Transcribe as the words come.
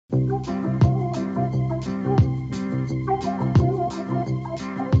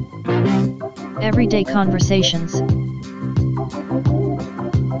Everyday conversations.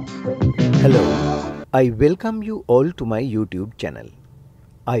 Hello, I welcome you all to my YouTube channel.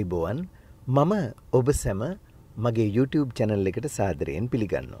 අයිබෝවන් මම ඔබ සැම මගේ YouTube channel එකට සාදරයෙන්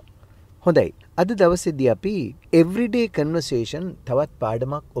පිළිගන්නවා. හොඳයි අද දවසේදී අපි everyday conversation තවත්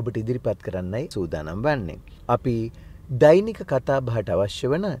පාඩමක් ඔබට ඉදිරිපත් කරන්නයි සූදානම් වන්නේ. අපි දෛනික කතා බහට අවශ්‍ය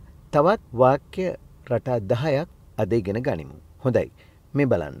වන තවත් වාක්‍ය රටා 10ක් අද ඉගෙන ගනිමු. හොඳයි මේ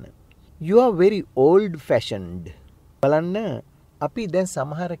බලන්න. You are very old fashioned. බලන්න අපි දැන්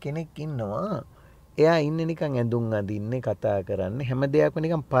සමහර කෙනෙක් ඉන්නවා එයා ඉන්නේ නිකන් ඇඳුම් අඳින්නේ කතා කරන්නේ හැම දෙයක්ම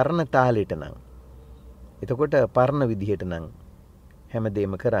නිකන් පරණ තාලෙට නම්. එතකොට පරණ විදිහට නම්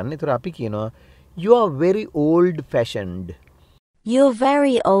හැමදේම කරන්නේ. ඒතර අපි කියනවා you are very old fashioned. You're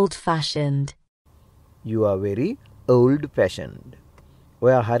very old fashioned. You are very old fashioned.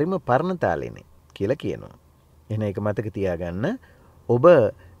 ඔයා හරිම පරණ තාලෙනේ කියලා කියනවා. එහෙනම් ඒක මතක තියාගන්න. ඔබ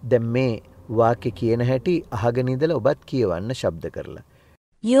දැන් මේ වාක්‍ය කියන හැටි අහගෙන ඉඳලා ඔබත් කියවන්න ශබ්ද කරලා.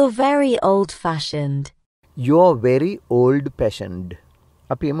 You're very old fashioned. You're very old fashioned.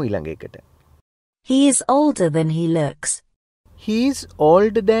 අපි එමු ඊළඟ එකට. He is older than he looks. He is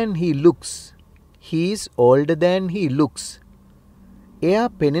older than he looks. He is older than he looks. එයා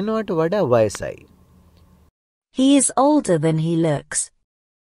පෙනෙනවට වඩා වයසයි. He is older than he looks.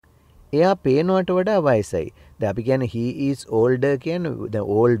 එයා පේනවට වඩා වයසයි. දැන් අපි කියන්නේ he is older කියන්නේ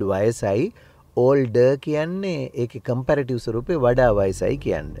දැන් old වයසයි. older කියන්නේ ඒකේ comparative ස්වරූපේ වඩා වයසයි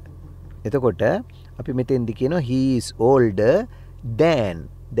කියන්නේ. එතකොට අපි මෙතෙන්දි කියනවා he is older than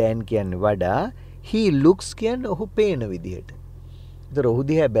කියන්නේ වඩා he looks කියන්නේ ඔහු පේන විදිහට. ඒතර ඔහු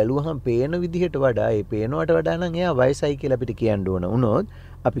දිහා බැලුවහම පේන විදිහට වඩා ඒ පේනවට වඩා නම් එයා වයසයි කියලා අපිට කියන්න ඕන වුණොත්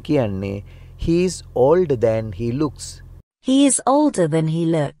අපි කියන්නේ he is older than he looks. He is older than he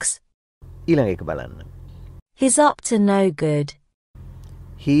looks. ඊළඟ එක බලන්න. He's up to no good.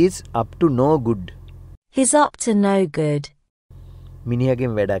 He is up to no good. He's up to no good.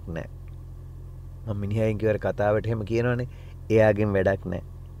 මිනිහාගෙන් වැඩක් නැහැ. මම මිනිහාගෙන් කියවර කතාවට එහෙම කියනවනේ. එයාගෙන් වැඩක් නැහැ.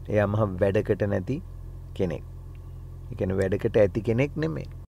 එයා මහ වැඩකට නැති කෙනෙක්. ඒ කියන්නේ වැඩකට ඇති කෙනෙක් නෙමෙයි.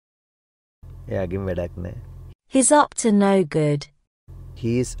 එයාගෙන් වැඩක් නැහැ. He's up to no good.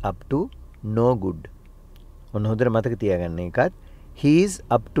 He is up to no good. ඔන්න හොඳට මතක තියාගන්න එකත්. He is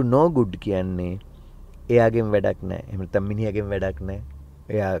up to no good කියන්නේ එයාගෙන් වැඩක් නැහැ. එහෙම නැත්නම් මිනිහාගෙන් වැඩක් නැහැ.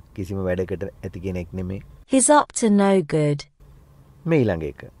 එයා කිසිම වැඩකට ඇති කෙනෙක් නෙමෙයි. He's up to no good. මේ ඊළඟ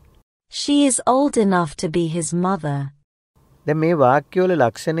එක. She is old enough to be his mother. දැන් මේ වාක්‍යවල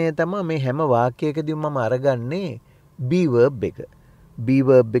ලක්ෂණය තමයි මේ හැම වාක්‍යයකදීම මම අරගන්නේ be verb එක. be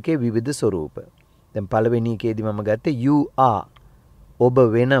verb එකේ විවිධ ස්වරූප. දැන් පළවෙනි එකේදී මම ගත්තේ you are. ඔබ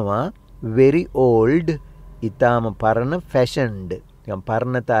වෙනවා very old ඊටාම පරණ fashioned. නිකන්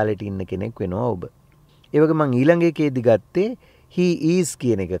පරණ තාලෙට ඉන්න කෙනෙක් වෙනවා ඔබ. ඒ වගේ මම ඊළඟ එකේදී ගත්තේ he is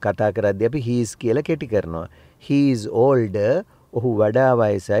කියන එක කතා කරද්දී අපි he is කියලා කෙටි කරනවා. he is older ඔහු වඩා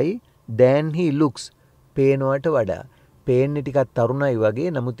වයසයි than he looks පේනවට වඩා. පේන්නේ ටිකක් තරුණයි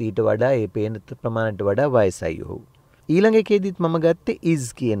වගේ නමුත් ඊට වඩා ඒ පේන ප්‍රමාණයට වඩා වයසයි ඔහු. ඊළඟ එකේදීත් මම ගත්තේ is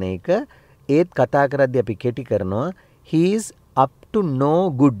කියන එක. ඒත් කතා කරද්දී අපි කෙටි කරනවා he is up to no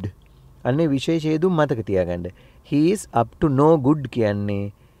good. අනේ විශේෂ හේතුව මතක තියාගන්න. he is up to no good කියන්නේ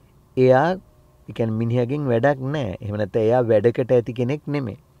එයා ඒ කියන්නේ මිනිහගෙන් වැඩක් නැහැ. එහෙම නැත්නම් එයා වැඩකට ඇති කෙනෙක්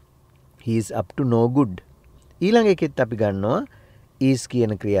නෙමෙයි. he is up to no good. ඊළඟ එකෙත් අපි ගන්නවා is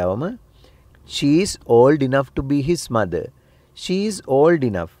කියන ක්‍රියාවම she is old enough to be his mother. she is old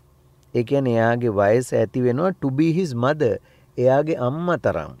enough. ඒ කියන්නේ එයාගේ වයස ඇති වෙනවා to be his mother. එයාගේ අම්මා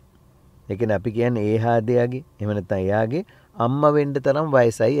තරම්. ඒ කියන්නේ අපි කියන්නේ ඒහා දෙයාගේ එහෙම නැත්නම් එයාගේ අම්මා වෙන්න තරම්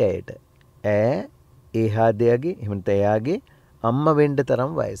වයසයි ඇයට. ඒහා දෙයාගේ එහෙම නැත්නම් එයාගේ අම්මා වෙන්න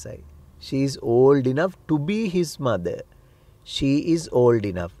තරම් වයසයි. she is old enough to be his mother. she is old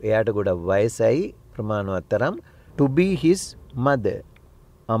enough. එයාට ගොඩක් වයසයි ප්‍රමාණවත් තරම් to be his mother.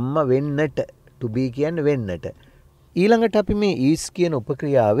 අම්මා වෙන්නට to be කියන්නේ වෙන්නට. ඊළඟට අපි මේ is කියන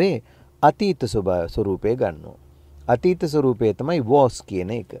උපක්‍රියාවේ අතීත ස්වරූපය ගන්නවා. අතීත ස්වරූපය තමයි was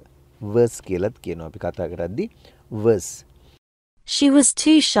කියන එක. was කියලාත් කියනවා අපි කතා කරද්දී was. She was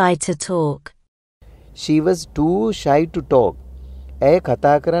too shy to talk. she was too shy to talk. ඇය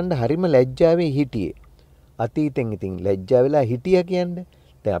කතා කරන්න හරිම ලැජ්ජාවෙන් හිටියේ. අතීතෙන් ඉතින් ලැජ්ජා වෙලා හිටියා කියන්නේ.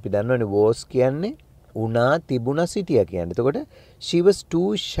 දැන් අපි දන්නවනේ was කියන්නේ උනා තිබුණා සිටියා කියන්නේ. එතකොට she was too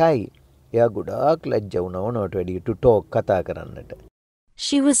shy. එයා ගොඩාක් ලැජ්ජා වුණා ඕනවට වැඩි to talk කතා කරන්නට.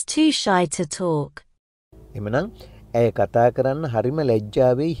 She was too shy to talk. එමනම් ඇය කතා කරන්න හරිම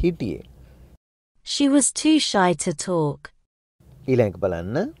ලැජ්ජාවෙන් හිටියේ. She was too shy to talk. ඊළඟ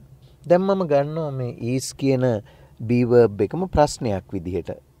බලන්න. දැන් මම ගන්නවා මේ is කියන be verb එකම ප්‍රශ්නයක් විදිහට.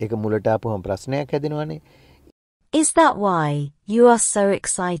 ඒක මුලට ආපුවම ප්‍රශ්නයක් හැදෙනවනේ. Is that why you are so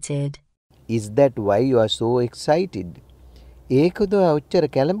excited? Is that why you are so excited? ඒකද ඔච්චර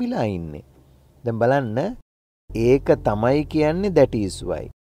කැළඹිලා ඉන්නේ. දැන් බලන්න ඒක තමයි කියන්නේ that is why.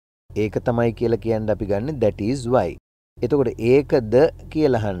 ඒක තමයි කියලා කියන්න අපි ගන්න that is why. එතකොට ඒකද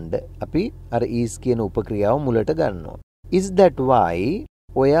කියලා අහන්න අපි අර is කියන උපක්‍රියාව මුලට ගන්නවා. Is that why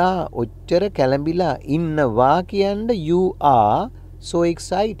ඔයා ඔච්චර කැළඹිලා ඉන්නවා කියන්න you are so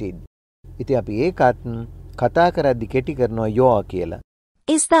excited. ඉතින් අපි ඒකත් කතා කරද්දි කෙටි කරනවා you කියලා.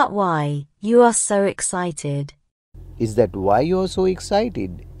 Is that why you are so excited? Is that why you are so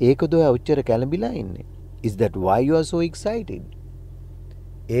excited? ඒකද ඔයා ඔච්චර කැළඹිලා ඉන්නේ. Is that why you are so excited?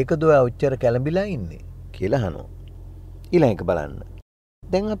 ඒකද ඔයා ඔච්චර කැළඹිලා ඉන්නේ කියලා අහනවා. ඊළඟ එක බලන්න.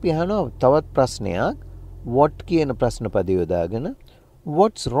 දැන් අපි අහනවා තවත් ප්‍රශ්නයක්. what කියන ප්‍රශ්න පදය යොදාගෙන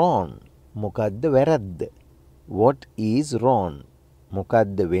what's wrong? මොකද්ද වැරද්ද? what is wrong?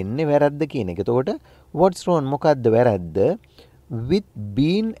 මොකද්ද වෙන්නේ වැරද්ද කියන එක. එතකොට what's wrong මොකද්ද වැරද්ද? with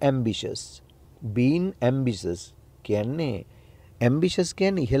being ambitious. being ambitious කියන්නේ ambitious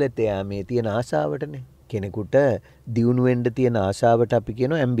කියන්නේ ඉහළට යාමේ තියෙන ආශාවටනේ. කෙනෙකුට දියුණු වෙන්න තියෙන ආශාවට අපි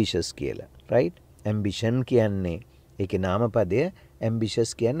කියනවා ambitious කියලා. right? ambition කියන්නේ ඒකේ නාමපදය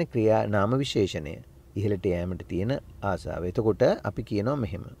ambitious කියන්නේ ක්‍රියා නාම විශේෂණය. ඉහළට යෑමට තියෙන ආශාව. එතකොට අපි කියනවා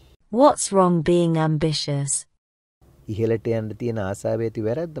මෙහෙම. What's wrong being ambitious? ඉහළට යන්න තියෙන ආශාවේ ඇති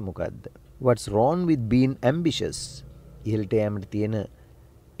වැරද්ද මොකද්ද? What's wrong with being ambitious? ඉහළට යෑමට තියෙන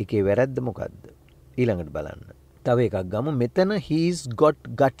එකේ වැරද්ද මොකද්ද? ඊළඟට බලන්න. තව එකක් ගමු. මෙතන he's got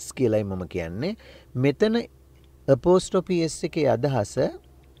guts කියලායි මම කියන්නේ. මෙතන apostrophe s එකේ අදහස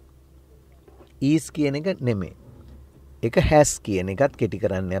is කියන එක නෙමෙයි. ඒක has කියන එකත් කෙටි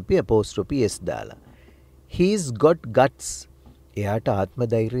කරන්නේ අපි apostrophe s දාලා. He's got guts. එයාට ආත්ම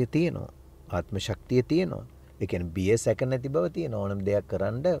ධෛර්යය තියෙනවා. ආත්ම ශක්තිය තියෙනවා. ඒ කියන්නේ බිය සැක නැති බව තියෙනවා. ඕනම දෙයක්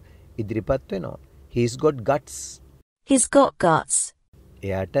කරන්න ඉදිරිපත් වෙනවා. He's got guts. He's got guts.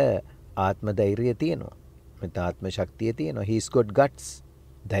 එයාට ආත්ම ධෛර්යය තියෙනවා. මෙත ආත්ම ශක්තිය තියෙනවා. He's got guts.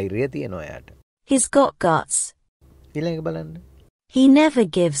 ධෛර්යය තියෙනවා එයාට. He's got guts. ඊළඟ බලන්න. He never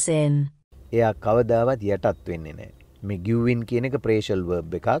gives in. එයා කවදාවත් යටත් වෙන්නේ නැහැ. මේ give in කියන එක ප්‍රේෂල්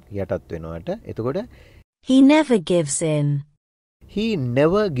verb එකක් යටත් වෙනවට. එතකොට He never gives in. he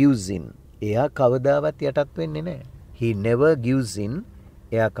never gives in. එයා කවදාවත් යටත් වෙන්නේ නැහැ. he never gives in.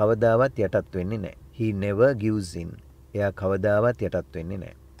 එයා කවදාවත් යටත් වෙන්නේ නැහැ. he never gives in. එයා කවදාවත් යටත් වෙන්නේ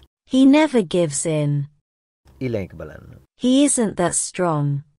නැහැ. He never gives in. ඊළඟ බලන්න. He isn't that strong.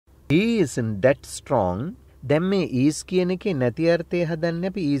 he isn't that strong. දැන් මේ is කියන එකේ නැති අර්ථය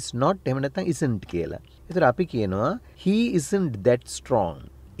හදන්නේ අපි is not එහෙම නැත්නම් isn't කියලා. ඒතර අපි කියනවා he isn't that strong.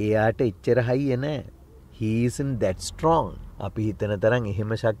 එයාට එච්චර හයිය නැහැ. he isn't that strong. අපි හිතන තරම්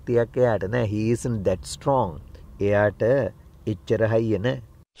එහෙම ශක්තියක් එයාට නැහැ. he isn't that strong. එයාට එච්චර හයිය නැහැ.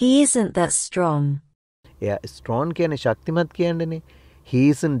 He isn't that strong. එයා strong කියන්නේ ශක්තිමත් කියන්නේනේ. he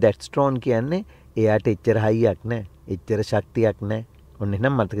isn't that strong කියන්නේ එයාට එච්චර හයියක් නැහැ. එච්චර ශක්තියක් නැහැ. ඔන්න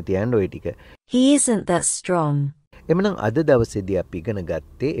එහෙනම් මතක තියාගන්න ওই ටික. He isn't that strong. එමනම් අද දවසේදී අපි ඉගෙන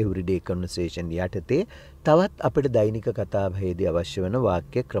ගත්තේ everyday conversation යටතේ තවත් අපිට දෛනික කතාබහේදී අවශ්‍ය වෙන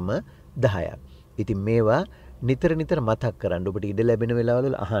වාක්‍ය ක්‍රම 10ක්. ඉතින් මේවා නිතර නිතර මතක් කරන්න ඔබට ඉඩ ලැබෙන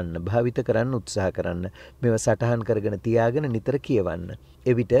වෙලාවවල අහන්න, භාවිත කරන්න උත්සාහ කරන්න. මේවා සටහන් කරගෙන තියාගෙන නිතර කියවන්න.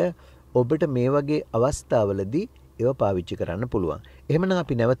 එවිට ඔබට මේ වගේ අවස්ථාවලදී ඒවා පාවිච්චි කරන්න පුළුවන්. එහෙමනම්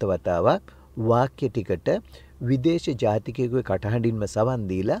අපි නැවත වතාවක් වාක්‍ය ටිකට විදේශ ජාතිකයෙකුගේ කටහඬින්ම සවන්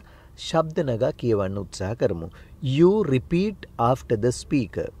දීලා ශබ්ද නගා කියවන්න උත්සාහ කරමු. You repeat after the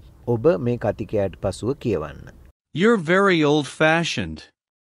speaker. ඔබ මේ කතිකයාට පසුව කියවන්න. You're very old-fashioned.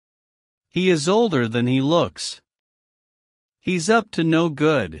 He is older than he looks. He's up to no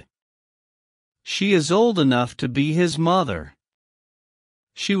good. She is old enough to be his mother.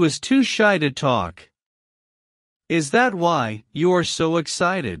 She was too shy to talk. Is that why you are so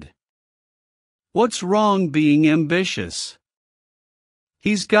excited? What's wrong being ambitious?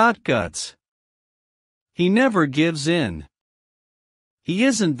 He's got guts. He never gives in. He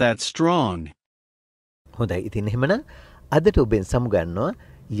isn't that strong. හොඳයි. ඉතින් එහෙමනම් අදට ඔබෙන් සමුගන්නවා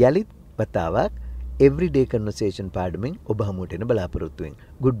යලිත් වතාවක් everyday conversation පාඩමෙන් ඔබ හමුවට එන බලාපොරොත්තු වෙමින්.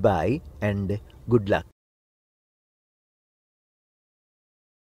 Goodbye and good luck.